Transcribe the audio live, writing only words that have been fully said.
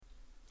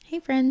Hey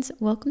friends,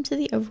 welcome to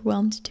the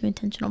Overwhelmed to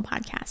Intentional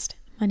podcast.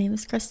 My name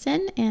is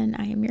Kristen and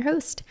I am your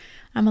host.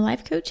 I'm a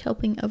life coach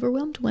helping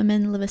overwhelmed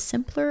women live a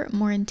simpler,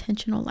 more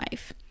intentional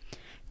life.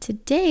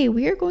 Today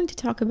we are going to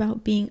talk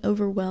about being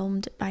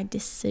overwhelmed by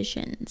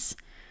decisions.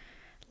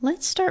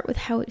 Let's start with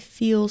how it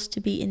feels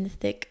to be in the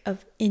thick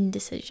of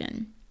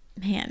indecision.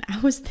 Man, I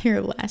was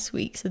there last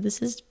week, so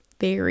this is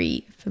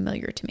very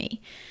familiar to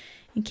me.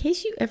 In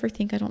case you ever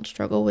think I don't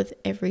struggle with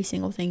every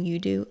single thing you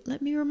do, let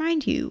me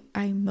remind you,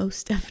 I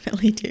most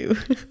definitely do.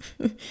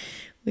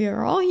 We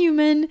are all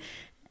human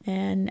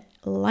and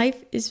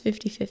life is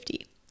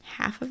 50-50.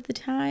 Half of the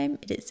time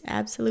it is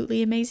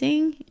absolutely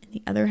amazing and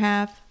the other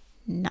half,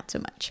 not so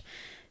much.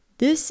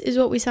 This is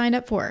what we signed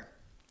up for.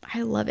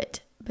 I love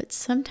it, but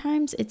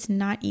sometimes it's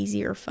not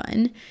easy or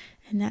fun,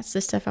 and that's the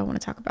stuff I want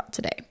to talk about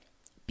today.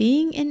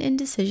 Being in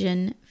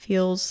indecision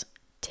feels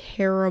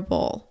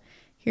terrible.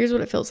 Here's what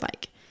it feels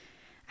like.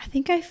 I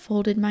think I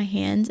folded my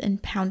hands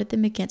and pounded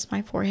them against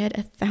my forehead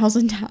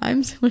 1,000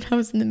 times when I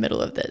was in the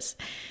middle of this.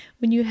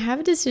 When you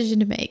have a decision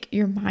to make,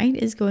 your mind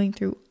is going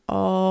through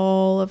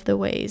all of the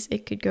ways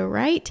it could go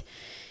right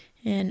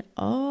and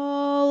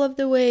all of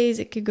the ways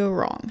it could go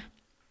wrong.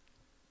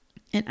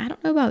 And I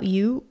don't know about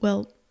you.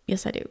 Well,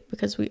 yes, I do,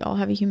 because we all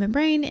have a human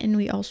brain and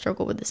we all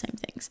struggle with the same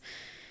things.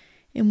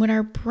 And what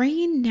our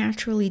brain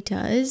naturally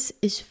does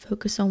is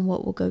focus on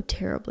what will go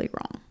terribly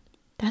wrong.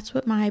 That's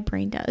what my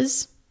brain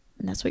does.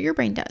 And that's what your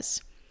brain does.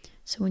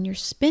 So when you're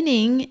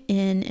spinning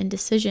in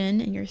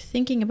indecision and you're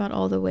thinking about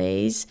all the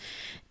ways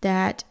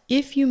that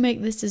if you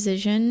make this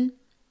decision,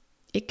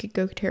 it could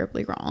go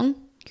terribly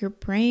wrong, your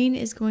brain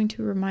is going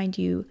to remind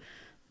you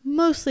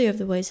mostly of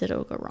the ways that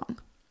it'll go wrong.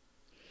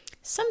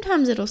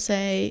 Sometimes it'll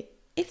say,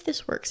 if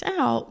this works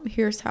out,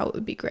 here's how it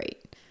would be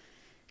great.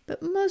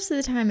 But most of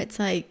the time it's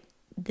like,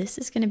 this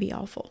is going to be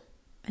awful.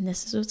 And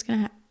this is what's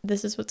going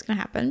to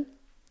happen.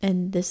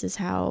 And this is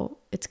how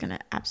it's going to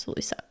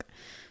absolutely suck.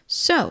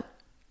 So,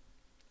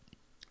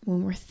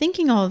 when we're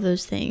thinking all of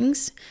those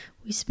things,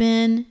 we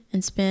spin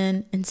and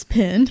spin and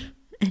spin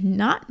and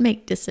not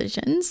make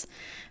decisions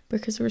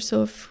because we're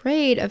so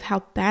afraid of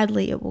how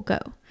badly it will go.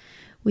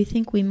 We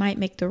think we might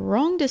make the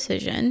wrong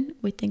decision.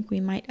 We think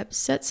we might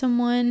upset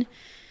someone.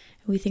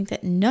 We think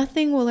that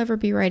nothing will ever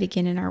be right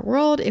again in our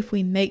world if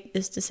we make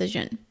this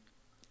decision.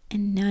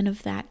 And none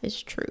of that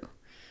is true.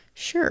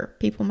 Sure,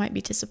 people might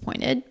be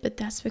disappointed, but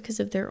that's because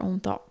of their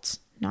own thoughts,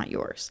 not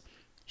yours.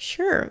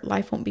 Sure,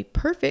 life won't be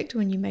perfect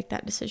when you make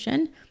that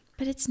decision,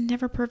 but it's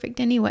never perfect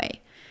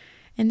anyway.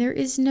 And there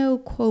is no,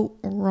 quote,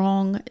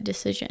 wrong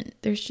decision.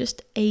 There's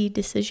just a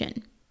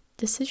decision.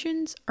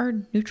 Decisions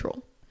are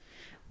neutral.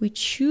 We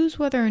choose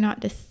whether or not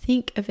to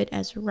think of it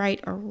as right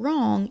or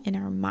wrong in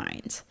our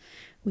minds.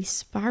 We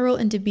spiral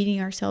into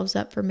beating ourselves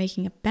up for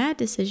making a bad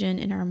decision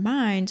in our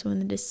minds when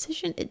the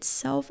decision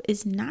itself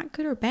is not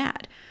good or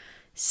bad.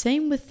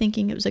 Same with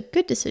thinking it was a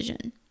good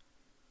decision.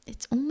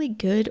 It's only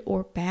good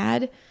or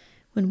bad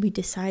when we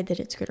decide that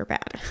it's good or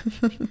bad.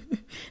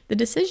 The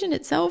decision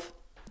itself,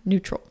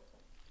 neutral.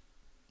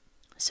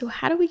 So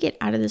how do we get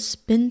out of the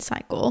spin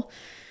cycle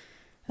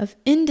of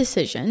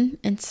indecision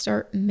and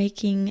start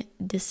making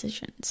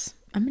decisions?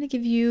 I'm going to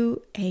give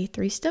you a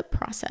 3-step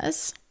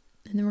process,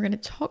 and then we're going to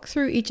talk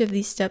through each of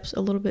these steps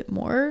a little bit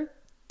more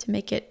to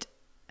make it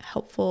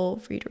helpful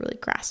for you to really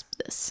grasp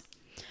this.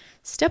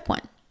 Step 1,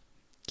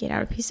 get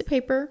out a piece of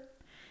paper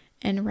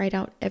and write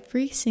out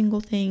every single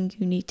thing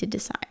you need to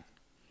decide.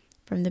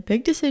 From the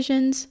big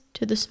decisions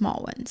to the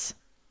small ones.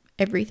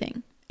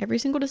 Everything. Every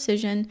single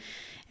decision.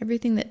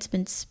 Everything that's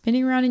been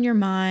spinning around in your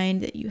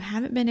mind that you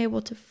haven't been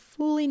able to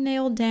fully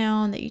nail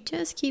down, that you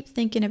just keep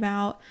thinking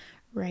about.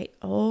 Write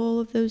all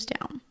of those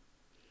down.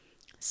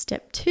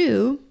 Step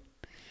 2,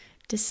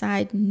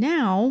 decide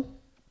now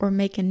or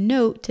make a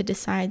note to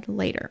decide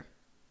later.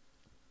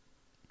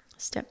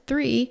 Step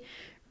 3,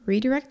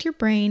 redirect your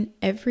brain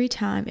every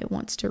time it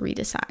wants to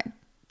redecide.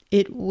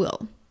 It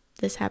will.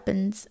 This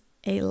happens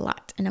a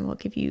lot, and I will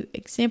give you an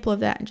example of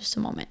that in just a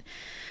moment.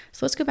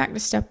 So let's go back to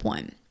step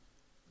 1.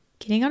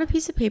 Getting out a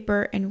piece of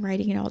paper and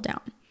writing it all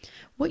down.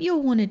 What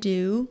you'll want to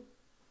do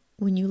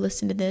when you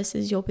listen to this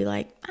is you'll be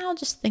like, I'll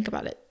just think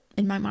about it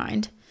in my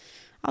mind.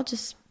 I'll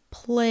just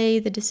play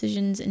the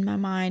decisions in my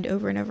mind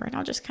over and over, and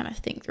I'll just kind of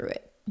think through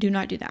it. Do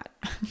not do that.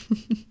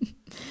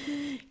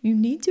 You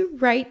need to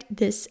write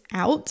this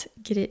out,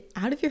 get it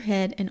out of your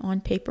head and on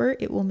paper.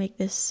 It will make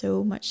this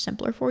so much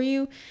simpler for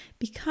you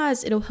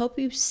because it'll help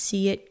you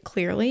see it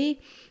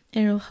clearly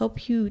and it'll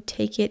help you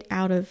take it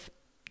out of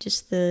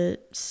just the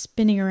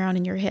spinning around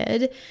in your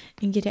head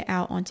and get it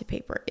out onto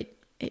paper.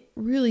 It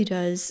really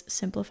does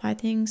simplify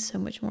things so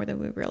much more than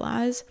we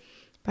realize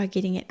by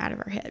getting it out of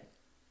our head.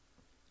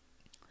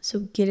 So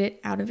get it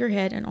out of your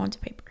head and onto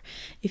paper.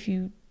 If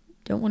you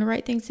don't want to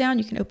write things down,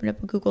 you can open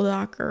up a Google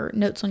Doc or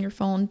notes on your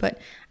phone, but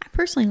I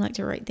personally like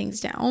to write things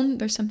down.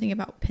 There's something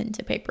about pen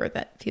to paper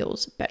that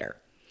feels better.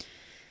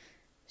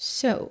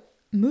 So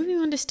moving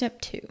on to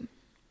step 2,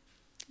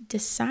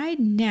 decide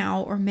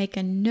now or make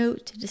a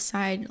note to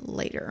decide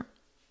later.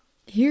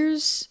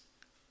 Here's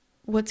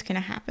what's going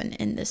to happen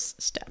in this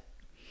step.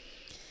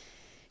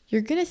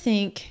 you're going to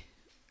think,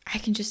 I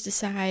can just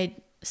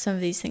decide some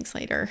of these things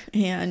later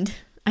and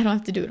I don't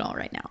have to do it all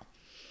right now.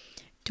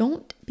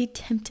 Don't be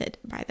tempted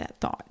by that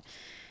thought.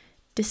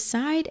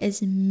 Decide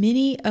as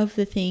many of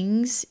the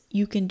things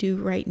you can do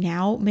right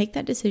now. Make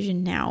that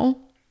decision now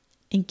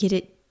and get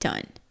it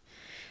done.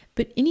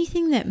 But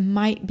anything that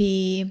might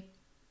be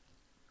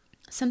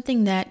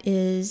something that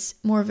is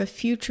more of a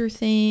future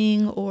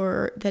thing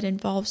or that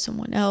involves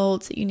someone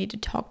else that you need to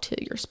talk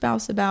to your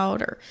spouse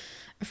about or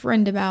a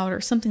friend about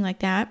or something like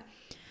that,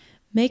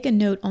 make a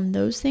note on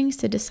those things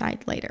to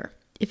decide later.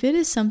 If it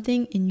is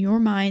something in your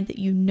mind that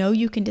you know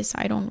you can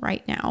decide on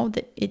right now,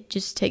 that it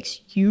just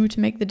takes you to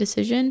make the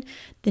decision,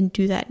 then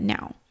do that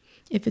now.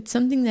 If it's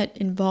something that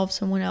involves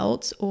someone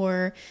else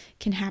or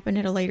can happen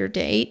at a later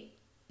date,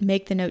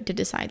 make the note to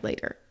decide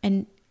later.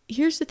 And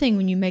here's the thing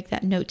when you make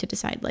that note to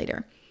decide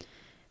later.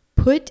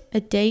 Put a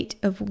date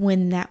of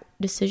when that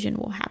decision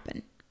will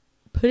happen.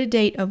 Put a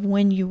date of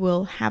when you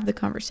will have the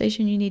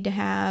conversation you need to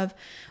have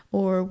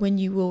or when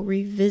you will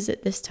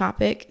revisit this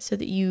topic so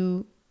that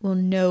you will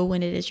know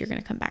when it is you're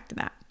going to come back to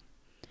that.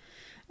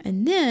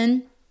 And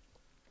then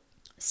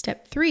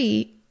step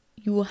 3,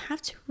 you will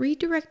have to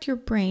redirect your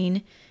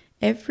brain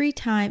every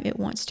time it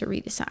wants to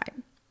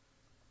redecide.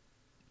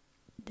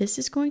 This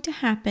is going to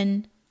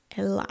happen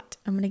a lot.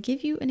 I'm going to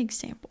give you an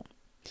example.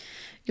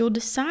 You'll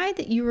decide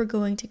that you are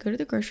going to go to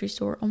the grocery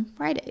store on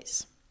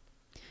Fridays.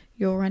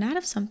 You'll run out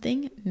of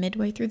something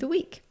midway through the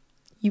week.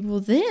 You will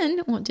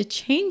then want to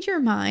change your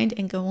mind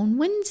and go on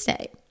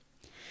Wednesday.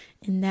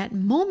 In that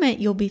moment,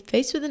 you'll be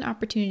faced with an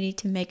opportunity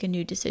to make a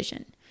new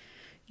decision.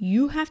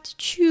 You have to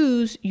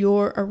choose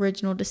your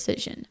original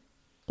decision,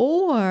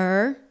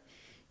 or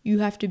you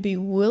have to be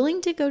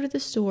willing to go to the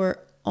store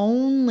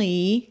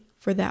only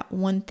for that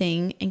one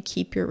thing and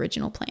keep your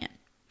original plan.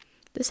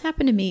 This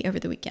happened to me over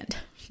the weekend.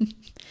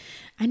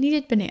 I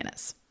needed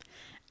bananas.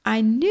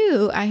 I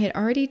knew I had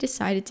already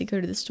decided to go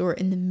to the store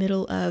in the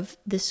middle of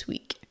this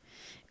week.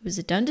 It was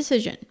a done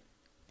decision.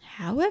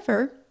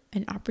 However,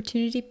 an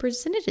opportunity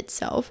presented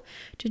itself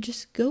to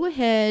just go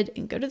ahead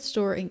and go to the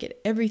store and get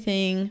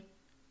everything,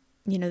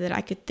 that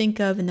I could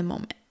think of in the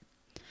moment.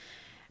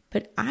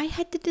 But I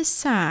had to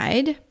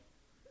decide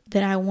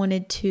that I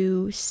wanted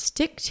to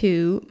stick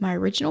to my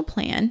original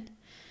plan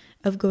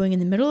of going in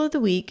the middle of the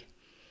week,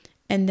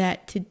 and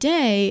that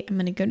today I'm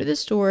going to go to the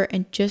store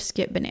and just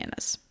get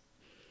bananas.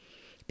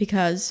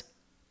 Because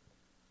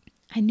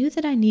I knew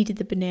that I needed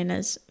the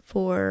bananas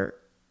for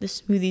the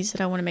smoothies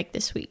that I want to make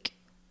this week.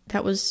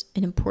 That was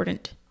an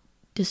important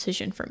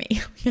decision for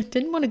me. I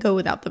didn't want to go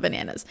without the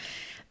bananas.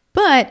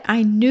 But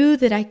I knew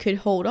that I could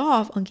hold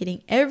off on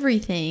getting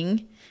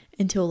everything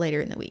until later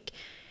in the week.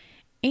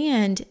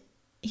 And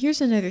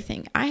here's another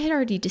thing. I had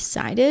already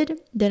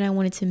decided that I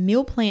wanted to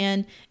meal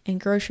plan and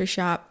grocery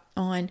shop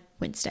on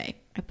Wednesday.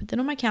 I put that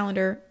on my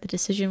calendar. The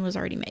decision was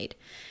already made.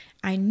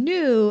 I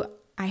knew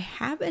I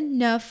have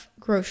enough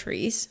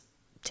groceries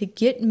to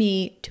get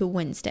me to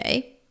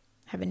Wednesday.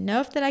 I have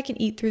enough that I can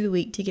eat through the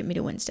week to get me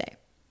to Wednesday.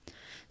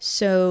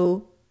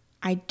 So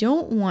I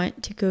don't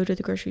want to go to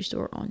the grocery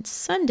store on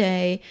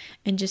Sunday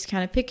and just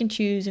kind of pick and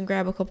choose and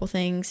grab a couple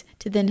things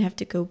to then have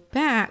to go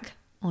back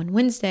on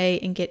Wednesday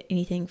and get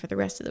anything for the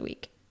rest of the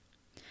week.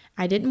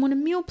 I didn't want to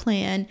meal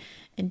plan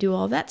and do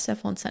all that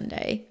stuff on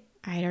Sunday.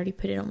 I had already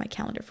put it on my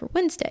calendar for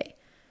Wednesday.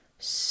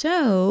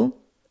 So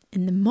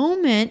in the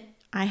moment,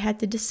 I had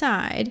to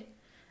decide,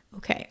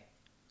 okay,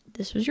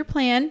 this was your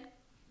plan.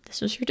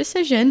 This was your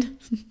decision.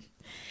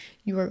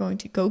 You are going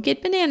to go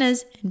get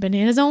bananas and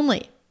bananas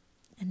only.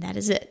 And that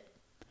is it.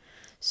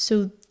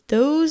 So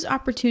those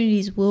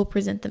opportunities will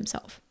present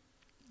themselves.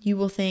 You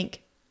will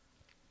think,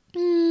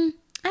 I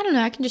don't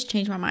know, I can just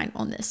change my mind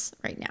on this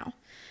right now.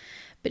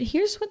 But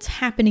here's what's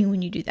happening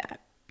when you do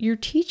that. You're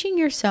teaching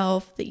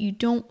yourself that you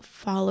don't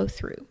follow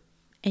through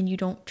and you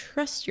don't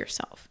trust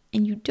yourself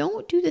and you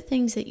don't do the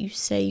things that you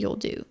say you'll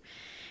do.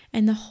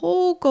 And the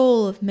whole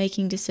goal of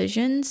making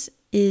decisions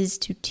is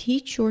to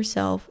teach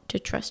yourself to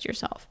trust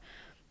yourself.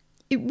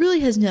 It really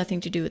has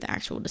nothing to do with the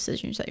actual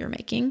decisions that you're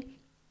making.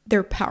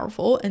 They're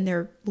powerful and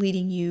they're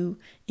leading you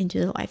into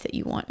the life that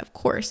you want, of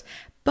course.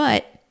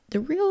 But the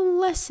real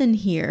lesson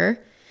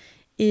here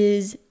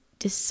is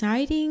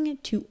deciding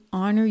to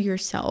honor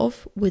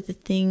yourself with the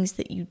things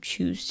that you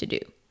choose to do.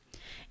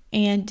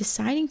 And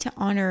deciding to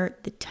honor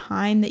the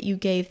time that you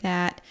gave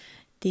that,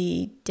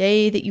 the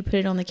day that you put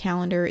it on the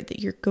calendar, that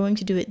you're going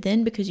to do it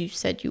then because you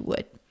said you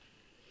would.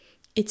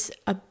 It's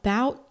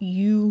about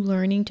you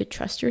learning to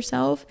trust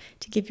yourself,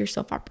 to give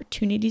yourself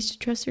opportunities to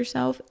trust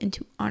yourself, and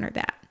to honor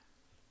that.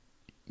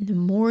 The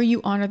more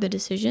you honor the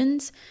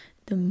decisions,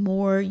 the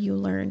more you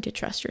learn to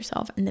trust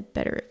yourself and the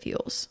better it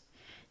feels.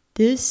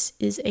 This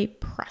is a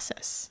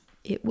process.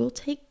 It will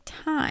take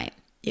time.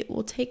 It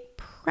will take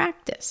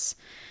practice.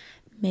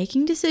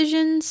 Making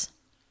decisions,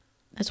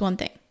 that's one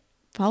thing.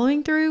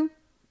 Following through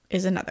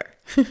is another.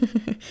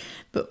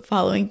 But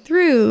following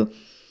through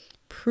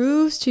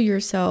proves to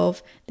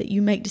yourself that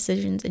you make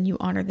decisions and you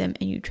honor them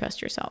and you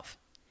trust yourself.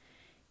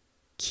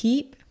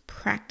 Keep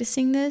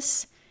practicing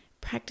this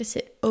Practice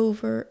it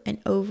over and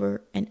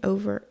over and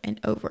over and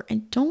over.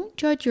 And don't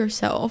judge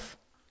yourself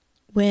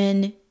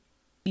when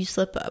you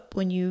slip up,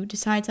 when you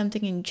decide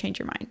something and you change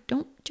your mind.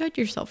 Don't judge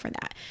yourself for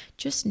that.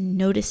 Just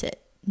notice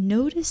it.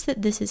 Notice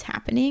that this is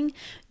happening.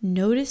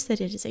 Notice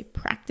that it is a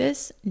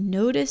practice.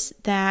 Notice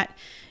that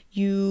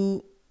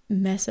you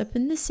mess up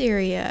in this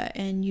area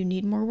and you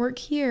need more work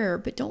here.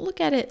 But don't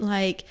look at it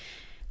like,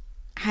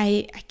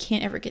 I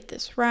can't ever get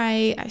this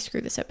right. I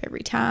screw this up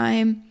every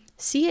time.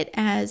 See it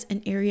as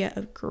an area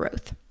of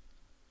growth.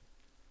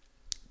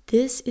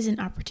 This is an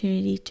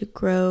opportunity to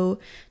grow,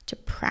 to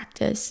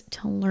practice,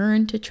 to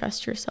learn to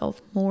trust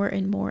yourself more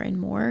and more and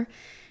more.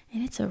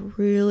 And it's a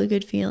really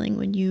good feeling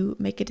when you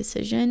make a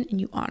decision and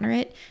you honor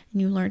it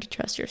and you learn to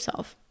trust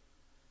yourself,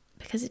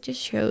 because it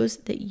just shows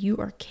that you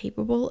are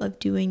capable of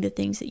doing the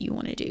things that you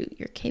want to do.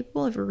 You're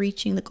capable of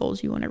reaching the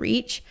goals you want to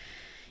reach.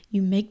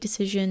 You make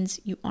decisions,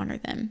 you honor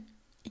them,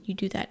 and you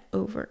do that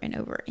over and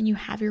over, and you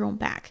have your own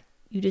back.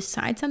 You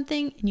decide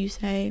something and you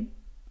say,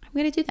 I'm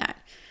going to do that.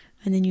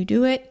 And then you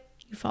do it.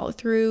 You follow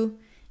through.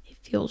 It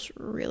feels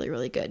really,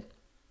 really good.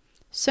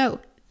 So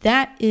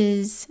that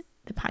is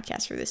the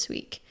podcast for this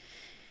week.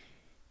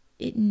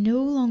 It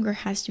no longer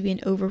has to be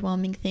an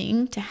overwhelming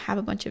thing to have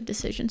a bunch of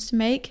decisions to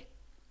make.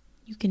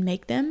 You can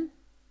make them,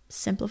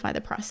 simplify the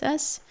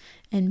process,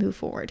 and move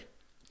forward.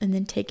 And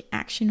then take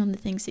action on the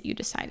things that you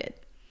decided.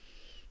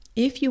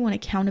 If you want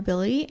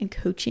accountability and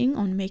coaching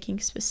on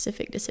making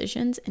specific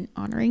decisions and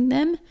honoring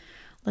them,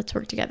 let's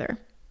work together.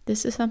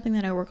 This is something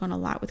that I work on a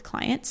lot with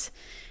clients.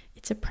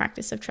 It's a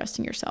practice of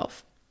trusting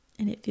yourself,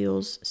 and it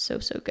feels so,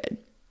 so good.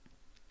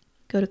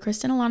 Go to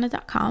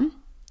KristenAlana.com,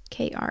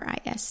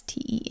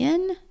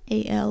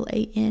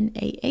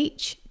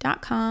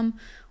 KristenAlanah.com,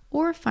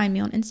 or find me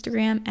on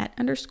Instagram at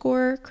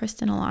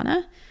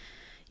 _KristenAlana.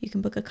 You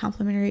can book a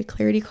complimentary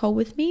clarity call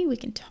with me. We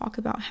can talk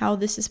about how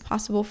this is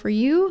possible for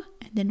you,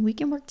 and then we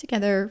can work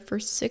together for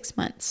 6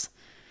 months,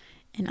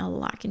 and a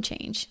lot can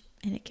change,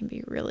 and it can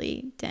be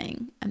really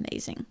dang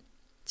amazing.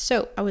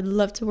 So I would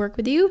love to work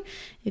with you.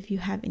 If you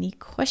have any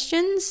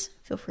questions,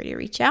 feel free to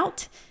reach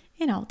out,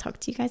 and I'll talk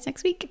to you guys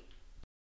next week.